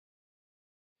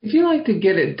If you like to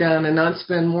get it done and not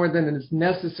spend more than is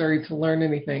necessary to learn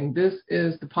anything, this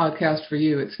is the podcast for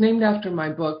you. It's named after my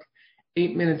book,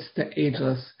 8 Minutes to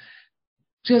Ageless.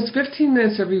 Just 15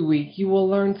 minutes every week, you will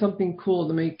learn something cool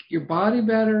to make your body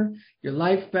better, your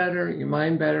life better, your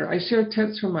mind better. I share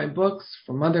tips from my books,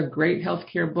 from other great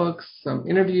healthcare books, some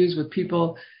interviews with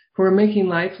people who are making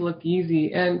life look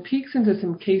easy, and peeks into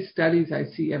some case studies I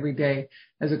see every day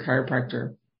as a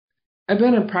chiropractor. I've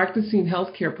been a practicing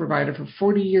healthcare provider for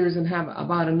 40 years and have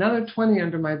about another 20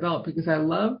 under my belt because I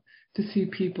love to see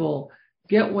people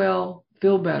get well,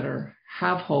 feel better,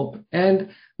 have hope,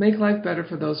 and make life better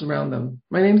for those around them.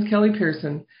 My name is Kelly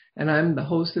Pearson, and I'm the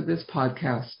host of this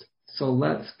podcast. So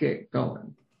let's get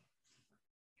going.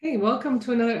 Hey, welcome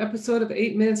to another episode of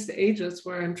 8 Minutes to Ageless,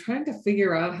 where I'm trying to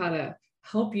figure out how to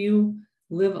help you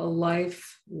live a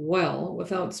life well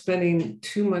without spending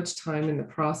too much time in the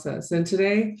process. And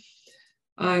today,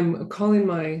 I'm calling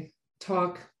my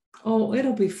talk, "Oh,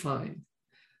 it'll be fine."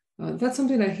 That's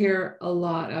something I hear a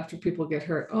lot after people get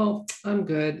hurt. "Oh, I'm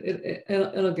good.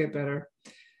 It'll get better."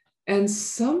 And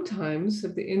sometimes,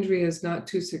 if the injury is not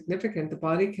too significant, the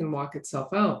body can walk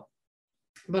itself out.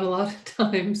 But a lot of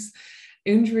times,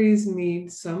 injuries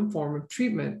need some form of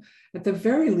treatment. At the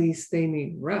very least, they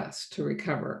need rest to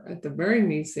recover. At the very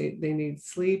least, they need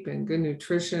sleep and good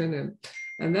nutrition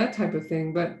and that type of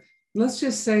thing. But let's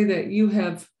just say that you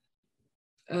have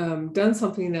done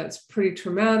something that's pretty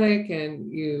traumatic and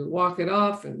you walk it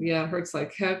off and yeah, it hurts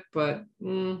like heck, but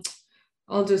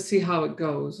I'll just see how it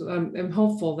goes. I'm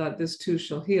hopeful that this too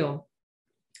shall heal.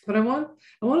 But I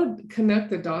want to connect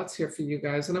the dots here for you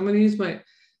guys. And I'm going to use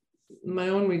my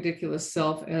own ridiculous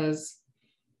self as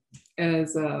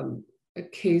a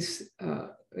case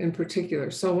in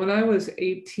particular. So when I was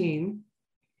 18,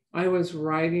 I was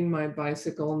riding my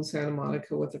bicycle in Santa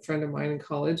Monica with a friend of mine in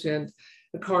college, and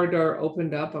the car door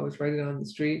opened up. I was riding on the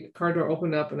street. The car door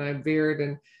opened up and I veered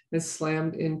and it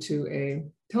slammed into a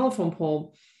telephone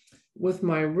pole with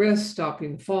my wrist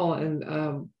stopping the fall.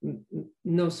 And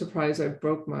no surprise, I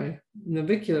broke my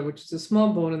navicular, which is a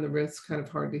small bone in the wrist, kind of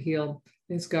hard to heal.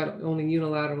 It's got only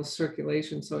unilateral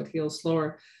circulation, so it heals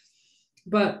slower.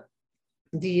 But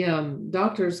the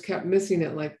doctors kept missing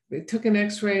it. Like they took an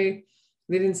x-ray,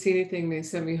 they didn't see anything. They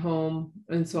sent me home.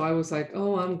 And so I was like,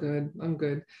 "Oh, I'm good. I'm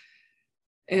good."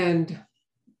 And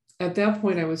at that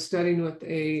point, I was studying with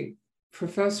a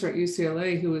professor at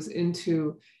UCLA who was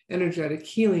into energetic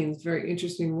healing, very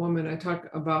interesting woman. I talk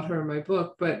about her in my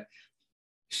book, but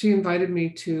she invited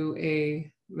me to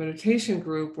a meditation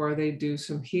group where they do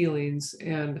some healings.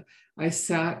 And I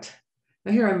sat,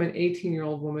 now here I'm an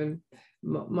 18-year-old woman.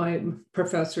 My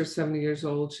professor is 70 years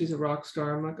old. She's a rock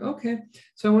star. I'm like, okay.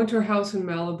 So I went to her house in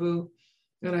Malibu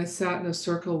and I sat in a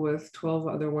circle with 12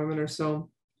 other women or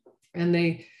so. And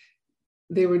they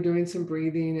were doing some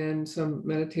breathing and some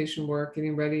meditation work,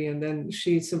 getting ready. And then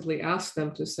she simply asked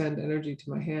them to send energy to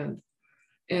my hand.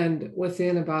 And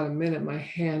within about a minute, my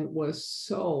hand was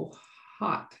so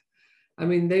hot. I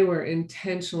mean, they were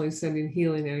intentionally sending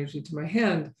healing energy to my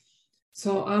hand.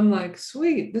 So I'm like,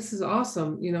 sweet, this is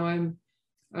awesome. You know,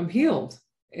 I'm healed.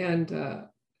 And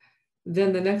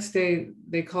then the next day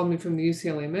they called me from the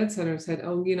UCLA Med Center and said,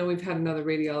 "Oh, you know, we've had another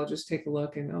radiologist take a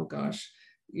look and oh gosh,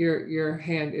 your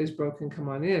hand is broken, come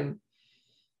on in."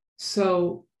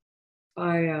 So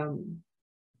I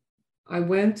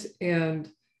went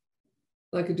and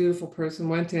like a dutiful person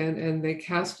went in and they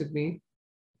casted me.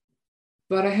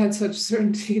 But I had such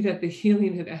certainty that the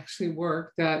healing had actually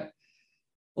worked that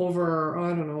over, I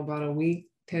don't know, about a week,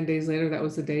 10 days later, that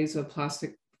was the days of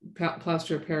plaster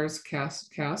of Paris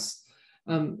casts.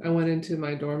 I went into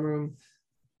my dorm room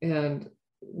and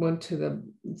went to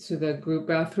the group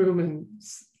bathroom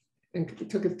and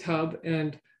took a tub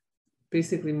and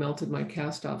basically melted my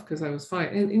cast off because I was fine.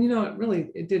 And you know,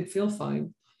 it did feel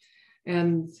fine.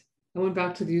 And I went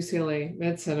back to the UCLA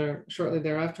Med Center shortly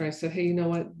thereafter. I said, "Hey, you know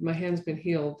what? My hand's been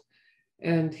healed."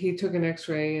 And he took an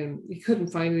x-ray and he couldn't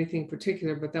find anything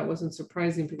particular, but that wasn't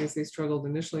surprising because they struggled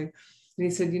initially. And he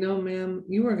said, "You know, ma'am,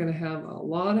 you are going to have a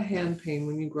lot of hand pain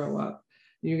when you grow up.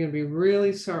 You're going to be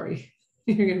really sorry.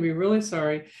 You're going to be really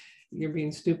sorry. You're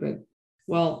being stupid."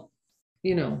 Well,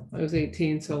 you know, I was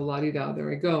 18, so la-di-da, there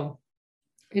I go.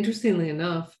 Interestingly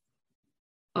enough,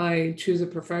 I choose a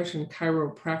profession,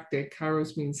 chiropractic.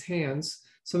 Chiros means hands,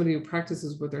 somebody who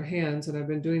practices with their hands. And I've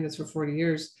been doing this for 40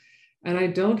 years. And I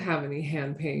don't have any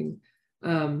hand pain,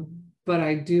 but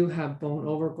I do have bone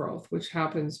overgrowth, which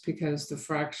happens because the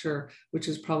fracture, which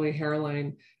is probably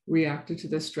hairline, reacted to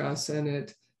the stress and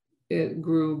it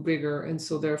grew bigger. And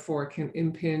so therefore it can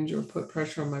impinge or put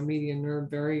pressure on my median nerve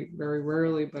very, very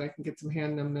rarely, but I can get some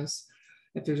hand numbness.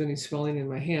 if there's any swelling in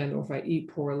my hand, or if I eat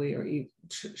poorly or eat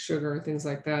sugar or things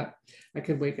like that, I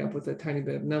could wake up with a tiny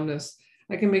bit of numbness.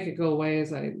 I can make it go away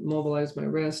as I mobilize my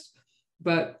wrist.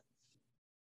 But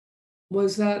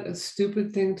was that a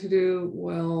stupid thing to do?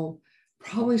 Well,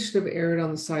 probably should have erred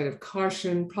on the side of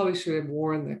caution, probably should have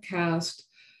worn the cast,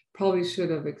 probably should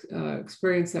have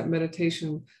experienced that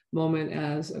meditation moment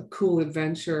as a cool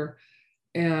adventure.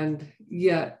 And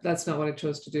yet that's not what I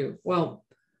chose to do. Well,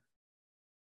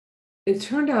 it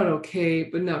turned out okay,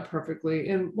 but not perfectly.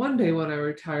 And one day when I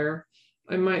retire,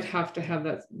 I might have to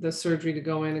have the surgery to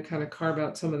go in and kind of carve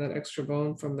out some of that extra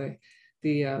bone from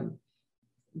the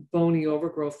bony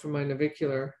overgrowth from my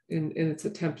navicular in its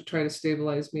attempt to try to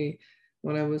stabilize me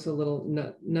when I was a little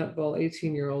nutball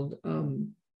 18-year-old,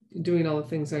 doing all the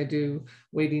things I do,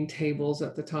 waiting tables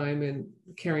at the time and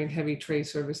carrying heavy tray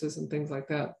services and things like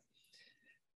that.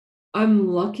 I'm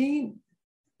lucky,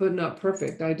 but not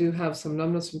perfect. I do have some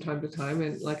numbness from time to time.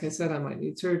 And like I said, I might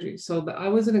need surgery. So I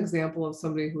was an example of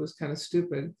somebody who was kind of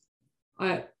stupid.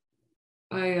 I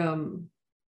find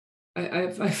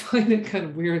it kind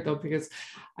of weird though, because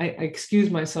I excuse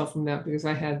myself from that because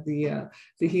I had the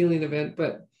healing event,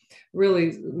 but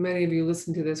really many of you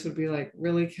listening to this would be like,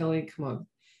 really, Kelly, come on.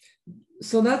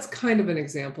 So that's kind of an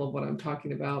example of what I'm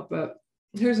talking about, but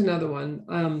here's another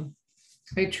one.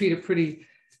 I treat a pretty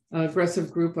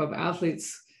aggressive group of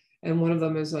athletes, and one of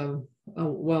them is a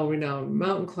well-renowned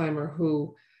mountain climber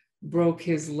who broke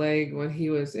his leg when he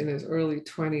was in his early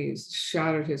 20s,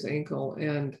 shattered his ankle,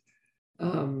 and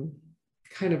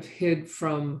kind of hid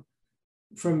from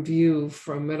view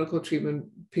from medical treatment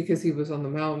because he was on the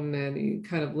mountain, and he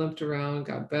kind of limped around,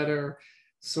 got better,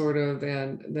 sort of.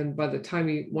 And then by the time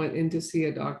he went in to see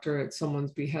a doctor at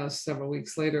someone's behest several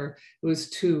weeks later, it was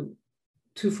too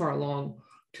far along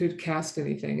to cast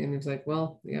anything. And he was like,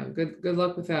 well, yeah, good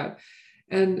luck with that.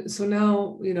 And so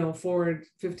now, forward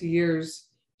 50 years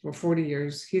or 40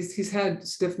 years, he's had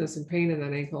stiffness and pain in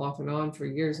that ankle off and on for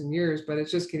years and years, but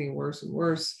it's just getting worse and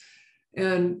worse.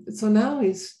 And so now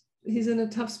he's in a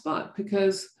tough spot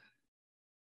because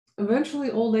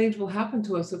eventually old age will happen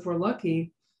to us if we're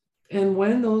lucky. And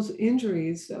when those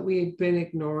injuries that we've been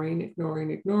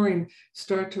ignoring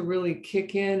start to really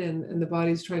kick in, and the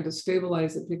body's trying to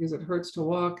stabilize it because it hurts to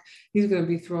walk, he's going to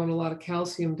be throwing a lot of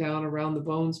calcium down around the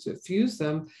bones to fuse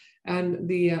them. And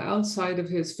the outside of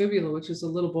his fibula, which is a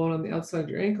little bone on the outside of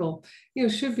your ankle,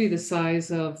 should be the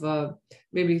size of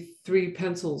maybe 3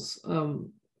 pencils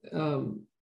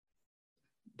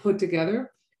put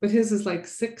together. But his is like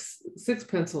six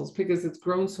pencils because it's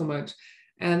grown so much.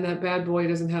 And that bad boy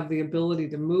doesn't have the ability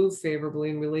to move favorably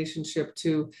in relationship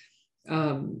to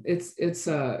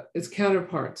its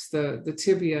counterparts, the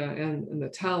tibia and the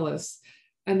talus.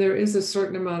 And there is a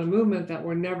certain amount of movement that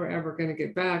we're never, ever going to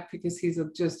get back because he's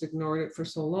just ignored it for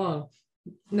so long.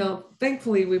 Now,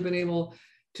 thankfully, we've been able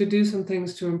to do some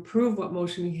things to improve what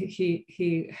motion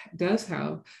he does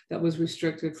have that was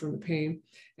restricted from the pain,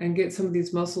 and get some of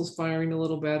these muscles firing a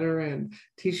little better, and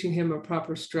teaching him a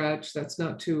proper stretch that's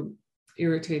not too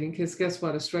irritating, because guess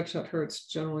what, a stretch that hurts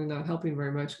generally not helping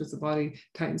very much because the body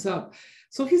tightens up.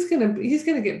 So he's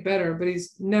gonna get better, but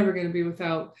he's never going to be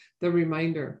without the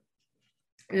reminder.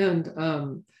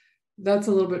 And that's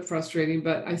a little bit frustrating,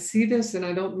 but I see this, and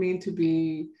I don't mean to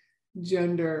be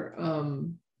gender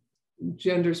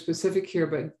specific here,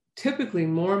 but typically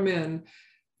more men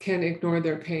can ignore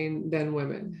their pain than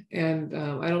women. And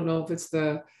I don't know if it's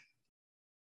the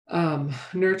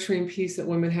nurturing piece that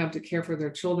women have to care for their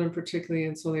children particularly,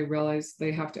 and so they realize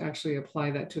they have to actually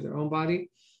apply that to their own body.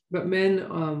 But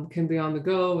men can be on the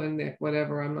go and like,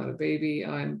 whatever, I'm not a baby,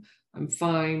 I'm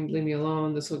fine, leave me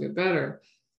alone, this will get better.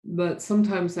 But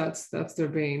sometimes that's their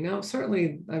bane. Now,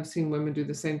 certainly I've seen women do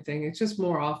the same thing. It's just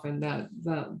more often that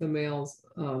the male's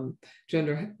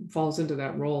gender falls into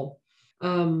that role.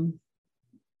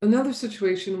 Another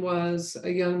situation was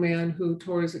a young man who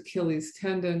tore his Achilles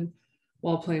tendon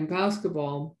while playing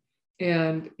basketball.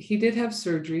 And he did have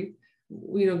surgery,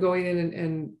 going in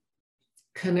and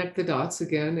connect the dots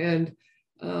again.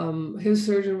 And his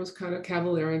surgeon was kind of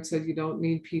cavalier and said, you don't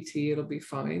need PT, it'll be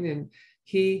fine. And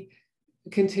he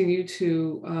continued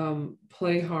to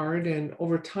play hard. And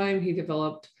over time, he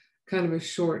developed kind of a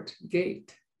short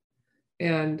gait.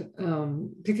 And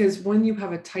because when you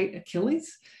have a tight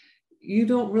Achilles, you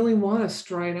don't really want to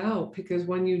stride out, because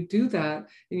when you do that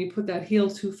and you put that heel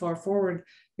too far forward,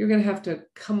 you're going to have to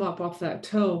come up off that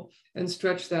toe and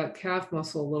stretch that calf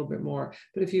muscle a little bit more.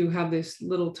 But if you have this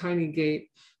little tiny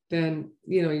gait, then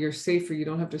you're safer. You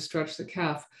don't have to stretch the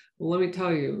calf. Well, let me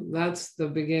tell you, that's the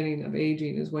beginning of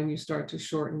aging, is when you start to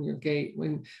shorten your gait,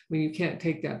 when you can't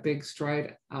take that big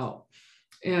stride out.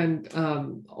 And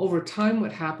over time,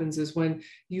 what happens is when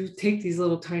you take these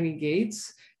little tiny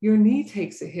gaits, your knee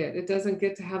takes a hit. It doesn't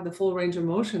get to have the full range of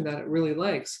motion that it really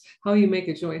likes. How you make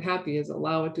a joint happy is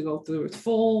allow it to go through its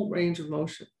full range of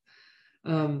motion.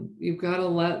 You've got to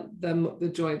let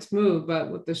the joints move,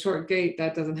 but with the short gait,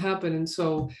 that doesn't happen. And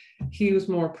so he was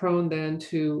more prone then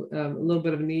to a little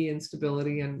bit of knee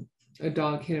instability, and a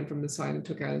dog hit him from the side and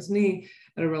took out his knee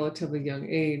at a relatively young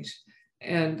age.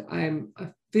 And I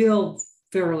feel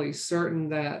fairly certain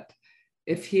that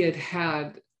if he had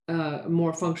had a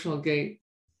more functional gait,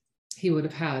 he would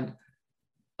have had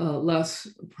less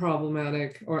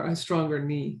problematic or a stronger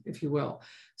knee, if you will.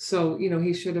 So,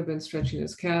 he should have been stretching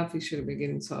his calf. He should have been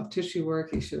getting soft tissue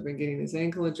work. He should have been getting his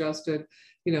ankle adjusted.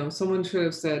 Someone should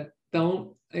have said,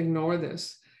 don't ignore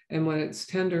this. And when it's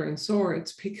tender and sore,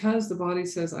 it's because the body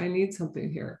says, I need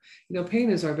something here. Pain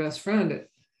is our best friend.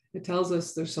 It tells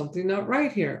us there's something not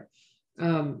right here.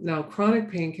 Now,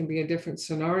 chronic pain can be a different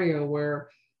scenario where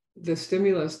the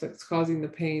stimulus that's causing the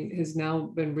pain has now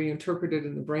been reinterpreted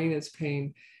in the brain as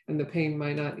pain, and the pain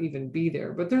might not even be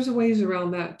there. But there's ways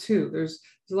around that too. There's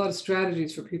a lot of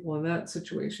strategies for people in that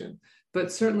situation.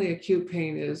 But certainly acute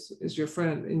pain is your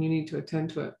friend, and you need to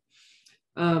attend to it.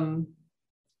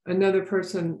 Another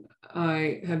person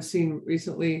I have seen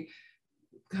recently,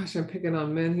 gosh, I'm picking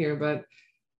on men here, but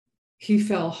he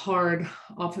fell hard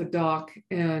off a dock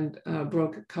and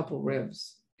broke a couple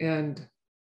ribs, and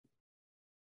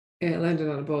landed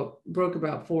on a boat, broke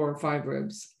about 4 or 5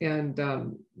 ribs, and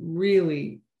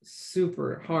really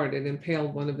super hard. It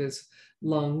impaled one of his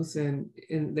lungs, and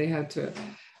they had to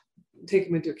take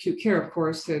him into acute care, of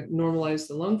course, to normalize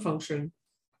the lung function.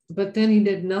 But then he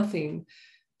did nothing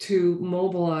to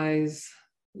mobilize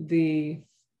the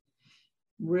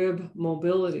rib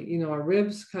mobility. Our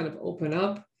ribs kind of open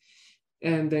up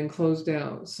and then close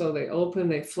down. So they open,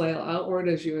 they flail outward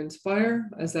as you inspire,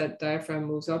 as that diaphragm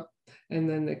moves up, and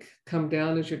then they come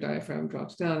down as your diaphragm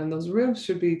drops down. And those ribs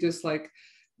should be just like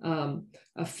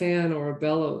a fan or a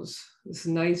bellows, this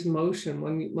nice motion.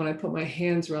 When I put my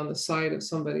hands around the side of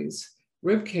somebody's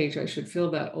rib cage, I should feel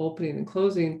that opening and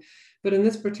closing. But in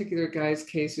this particular guy's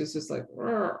case, it was just like,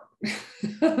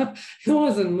 it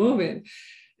wasn't moving.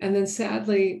 And then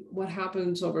sadly, what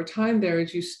happens over time there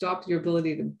is you stop your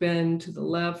ability to bend to the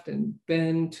left and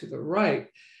bend to the right.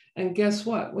 And guess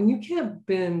what? When you can't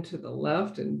bend to the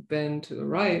left and bend to the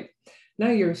right, now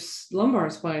your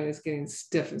lumbar spine is getting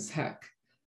stiff as heck.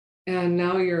 And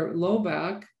now your low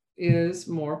back is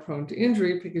more prone to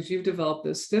injury because you've developed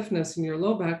this stiffness in your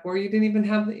low back where you didn't even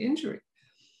have the injury.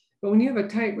 But when you have a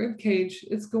tight rib cage,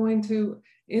 it's going to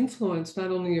influence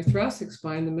not only your thoracic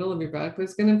spine, the middle of your back, but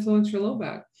it's going to influence your low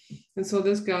back. And so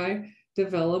this guy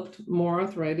developed more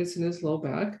arthritis in his low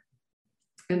back.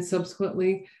 And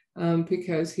subsequently,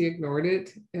 because he ignored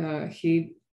it,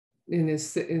 he, in his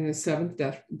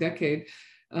 7th decade,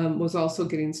 was also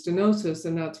getting stenosis.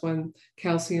 And that's when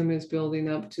calcium is building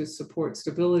up to support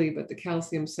stability. But the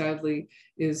calcium, sadly,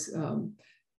 is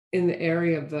in the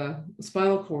area of the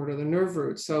spinal cord or the nerve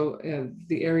root. So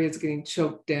the area is getting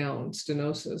choked down,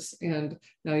 stenosis. And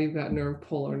now you've got nerve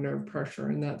pull or nerve pressure.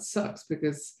 And that sucks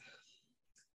because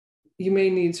you may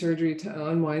need surgery to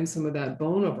unwind some of that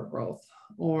bone overgrowth,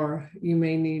 or you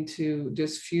may need to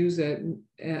just fuse it,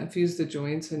 fuse the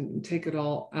joints and take it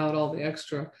all out, all the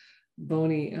extra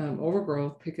bony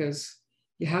overgrowth, because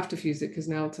you have to fuse it because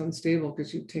now it's unstable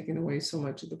because you've taken away so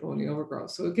much of the bony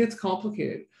overgrowth. So it gets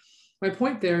complicated. My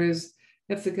point there is,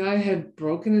 if the guy had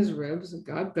broken his ribs,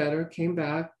 got better, came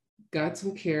back, got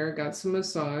some care, got some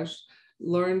massage,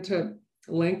 learned to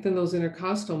lengthen those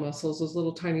intercostal muscles, those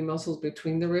little tiny muscles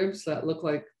between the ribs that look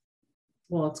like,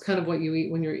 well, it's kind of what you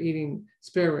eat when you're eating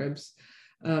spare ribs.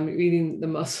 You're eating the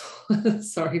muscle,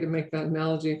 sorry to make that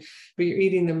analogy, but you're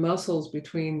eating the muscles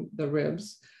between the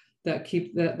ribs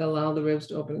that allow the ribs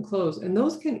to open and close. And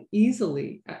those can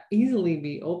easily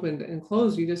be opened and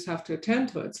closed. You just have to attend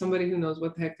to it. Somebody who knows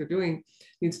what the heck they're doing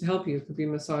needs to help you. It could be a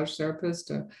massage therapist,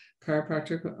 a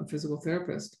chiropractor, a physical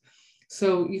therapist.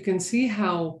 So you can see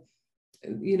how,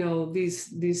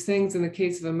 these things in the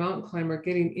case of a mountain climber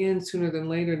getting in sooner than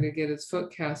later to get his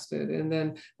foot casted. And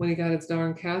then when he got his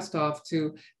darn cast off,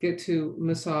 to get to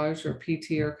massage or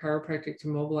PT or chiropractic to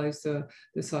mobilize the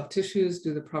soft tissues,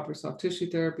 do the proper soft tissue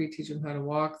therapy, teach him how to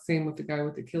walk. Same with the guy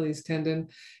with Achilles tendon.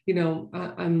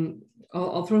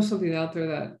 I'll throw something out there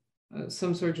that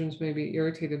some surgeons may be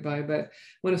irritated by, but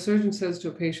when a surgeon says to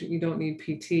a patient, you don't need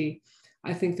PT,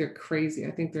 I think they're crazy.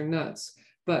 I think they're nuts.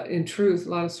 But in truth, a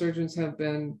lot of surgeons have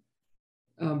been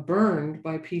burned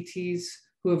by PTs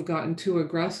who have gotten too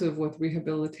aggressive with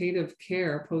rehabilitative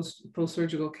care,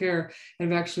 post-surgical care,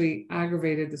 and have actually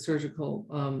aggravated the surgical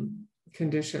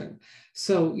condition.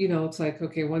 So, it's like,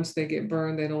 okay, once they get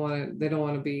burned, they don't want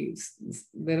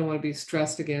to be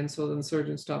stressed again. So then the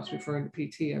surgeon stops referring to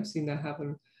PT. I've seen that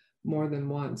happen more than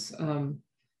once.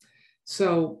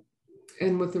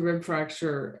 And with the rib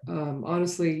fracture,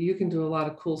 honestly, you can do a lot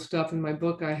of cool stuff. In my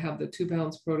book, I have the 2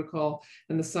 balance protocol,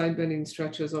 and the side bending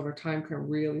stretches over time can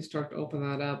really start to open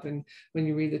that up. And when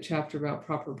you read the chapter about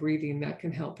proper breathing, that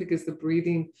can help, because the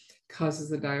breathing causes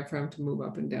the diaphragm to move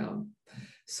up and down.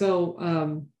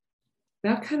 So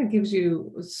that kind of gives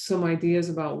you some ideas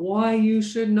about why you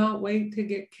should not wait to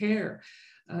get care.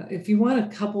 If you want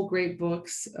a couple great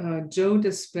books, Joe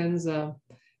Dispenza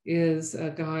is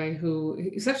a guy who,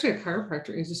 he's actually a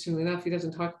chiropractor, interestingly enough. He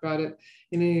doesn't talk about it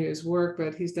in any of his work,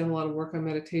 but he's done a lot of work on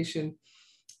meditation.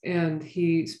 And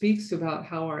he speaks about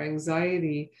how our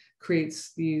anxiety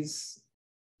creates these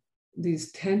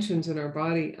tensions in our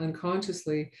body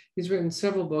unconsciously. He's written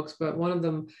several books, but one of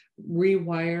them,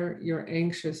 Rewire Your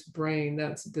Anxious Brain.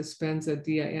 That's Dispenza,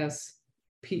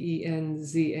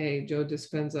 Dispenza, Joe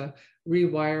Dispenza,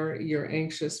 Rewire Your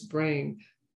Anxious Brain,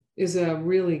 is a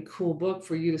really cool book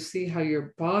for you to see how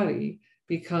your body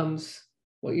becomes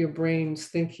what your brain's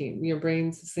thinking. Your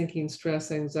brain's thinking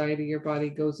stress, anxiety, your body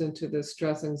goes into this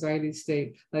stress, anxiety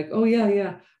state. Like, oh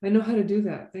yeah, I know how to do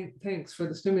that. Thanks for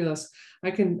the stimulus. I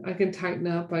can tighten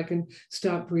up, I can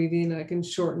stop breathing, I can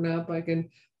shorten up, I can,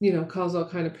 cause all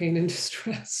kind of pain and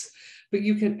distress. But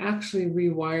you can actually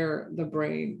rewire the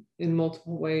brain in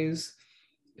multiple ways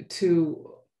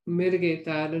to mitigate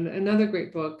that. And another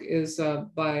great book is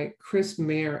by Chris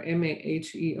Maher,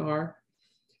 Maher,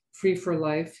 Free for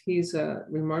Life. He's a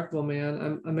remarkable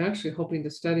man. I'm actually hoping to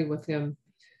study with him.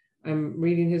 I'm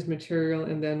reading his material,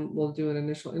 and then we'll do an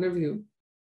initial interview,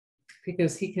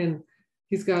 because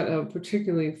he's got a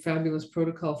particularly fabulous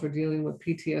protocol for dealing with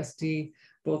PTSD,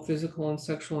 both physical and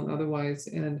sexual and otherwise,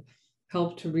 and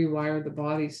help to rewire the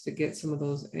bodies to get some of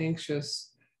those anxious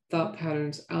thought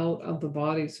patterns out of the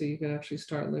body, so you can actually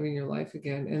start living your life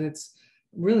again. And it's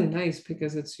really nice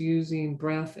because it's using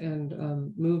breath and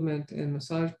movement and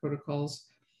massage protocols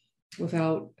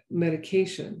without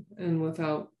medication and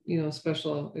without,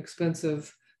 special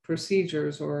expensive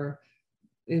procedures or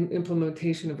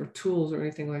implementation of tools or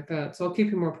anything like that. So I'll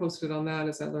keep you more posted on that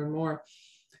as I learn more.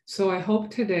 So I hope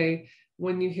today,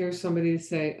 when you hear somebody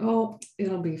say, oh,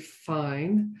 it'll be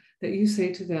fine, that you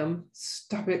say to them,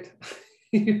 stop it.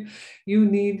 You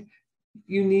need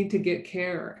to get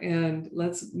care, and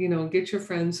let's, get your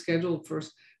friends scheduled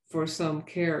for some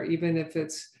care, even if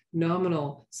it's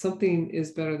nominal. Something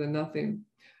is better than nothing.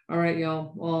 All right,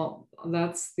 y'all. Well,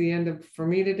 that's the end for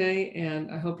me today,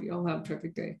 and I hope you all have a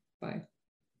terrific day. Bye.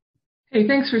 Hey,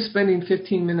 thanks for spending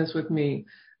 15 minutes with me.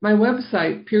 My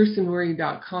website,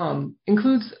 PearsonWeary.com,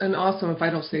 includes an awesome, if I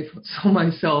don't say so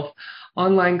myself,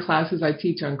 online classes I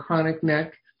teach on chronic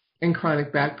neck and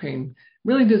chronic back pain,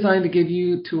 really designed to give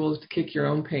you tools to kick your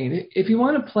own pain. If you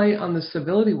want to play on the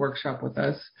civility workshop with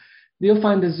us, you'll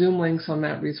find the Zoom links on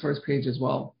that resource page as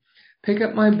well. Pick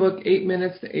up my book, 8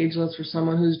 Minutes to Ageless, for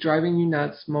someone who's driving you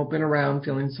nuts, moping around,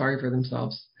 feeling sorry for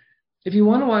themselves. If you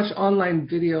want to watch online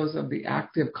videos of the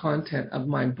active content of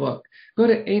my book, go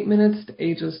to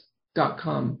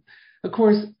 8minutestoageless.com. Of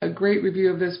course, a great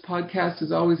review of this podcast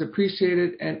is always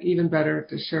appreciated, and even better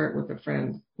to share it with a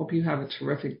friend. Hope you have a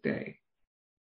terrific day.